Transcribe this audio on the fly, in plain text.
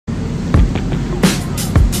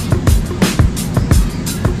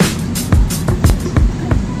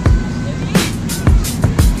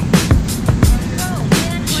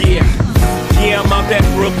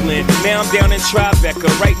Now I'm down in Tribeca,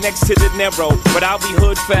 right next to the Narrow, but I'll be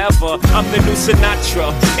hood forever. I'm the new Sinatra,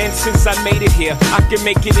 and since I made it here, I can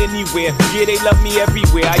make it anywhere. Yeah, they love me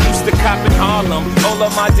everywhere. I used to cop in Harlem, all of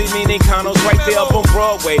my Dominicanos right there up on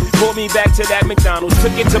Broadway. Pulled me back to that McDonald's,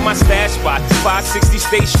 took it to my stash spot, 560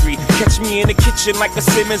 State Street. Catch me in the kitchen like a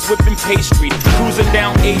Simmons whipping pastry. Cruising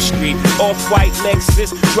down A Street, off-white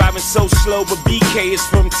Lexus, driving so slow, but BK is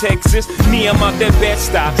from Texas. Me, I'm out that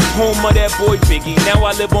Bed-Stuy, home of that boy Biggie. Now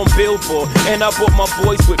I live on Billboard, and I brought my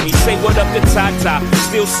boys with me. Say what up to Tata,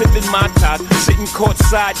 still sipping my top, sitting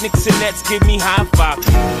courtside, Knicks and Nets give me high five.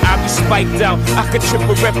 I be spiked out, I could trip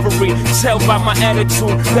a referee. Tell by my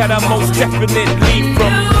attitude that I most definitely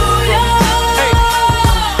from.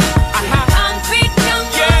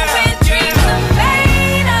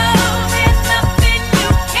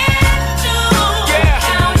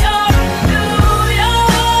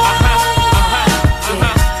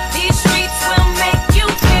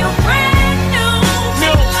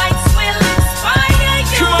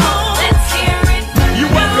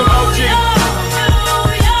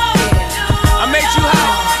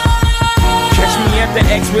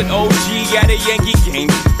 With OG at a Yankee game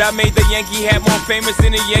that made the Yankee hat more famous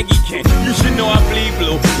than a Yankee can. You should know I bleed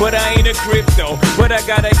blue, but I ain't a crypto. But I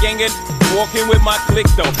got a gang of walking with my click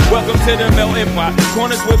though. Welcome to the melting pot,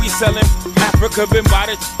 corners where we sellin' Africa been by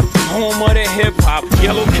the home of the hip-hop.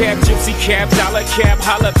 Yellow cap, gypsy cap, dollar cap,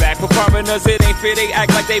 holla back. For foreigners it ain't fair, they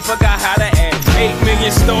act like they forgot how to act. 8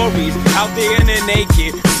 million stories out there in the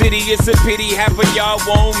naked city. It's a pity half of y'all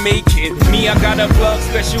won't make it. Me, I got a plug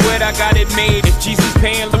special ed, I got it made. If Jesus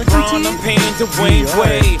paying LeBron, I'm paying Dwayne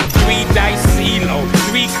Wade. 3 dice CeeLo,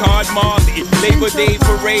 3 card Marley. Labor Day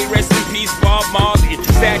parade, rest in peace Bob Marley.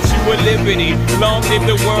 Statue of Liberty, long live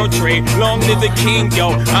the World Trade, long live the King,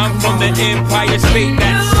 yo. I'm from the Empire State,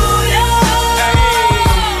 that's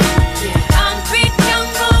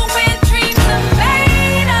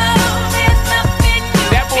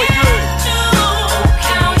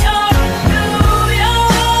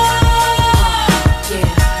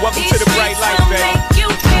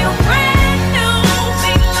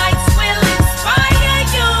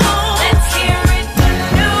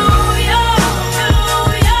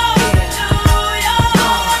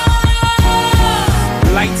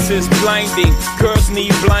blinding. Girls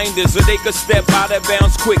need blinders so they could step out of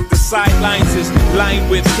bounds quick. The sidelines is lined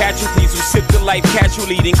with casualties who sip the life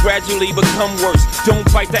casually, then gradually become worse. Don't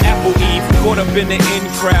bite the apple, Eve. Caught up in the in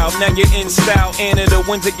crowd, now you're in style. And in the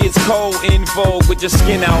winter gets cold, in vogue with your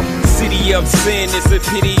skin out. City of sin, it's a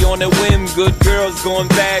pity on a whim. Good girls going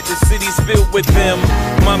bad, the city's filled with them.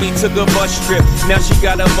 Mommy took a bus trip, now she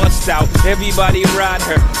got a bust out. Everybody ride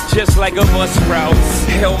her, just like a bus route.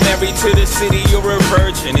 Hail Mary to the city, you're a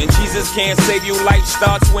virgin. And Jesus can't save you, life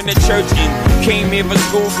starts when the church in. Came here for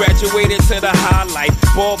school, graduated to the highlight.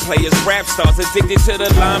 Ball players, rap stars, addicted to the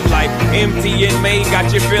limelight. Empty in May,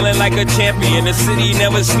 got you feeling like a champion. The city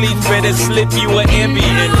never sleeps, better slip you an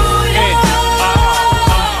ambient.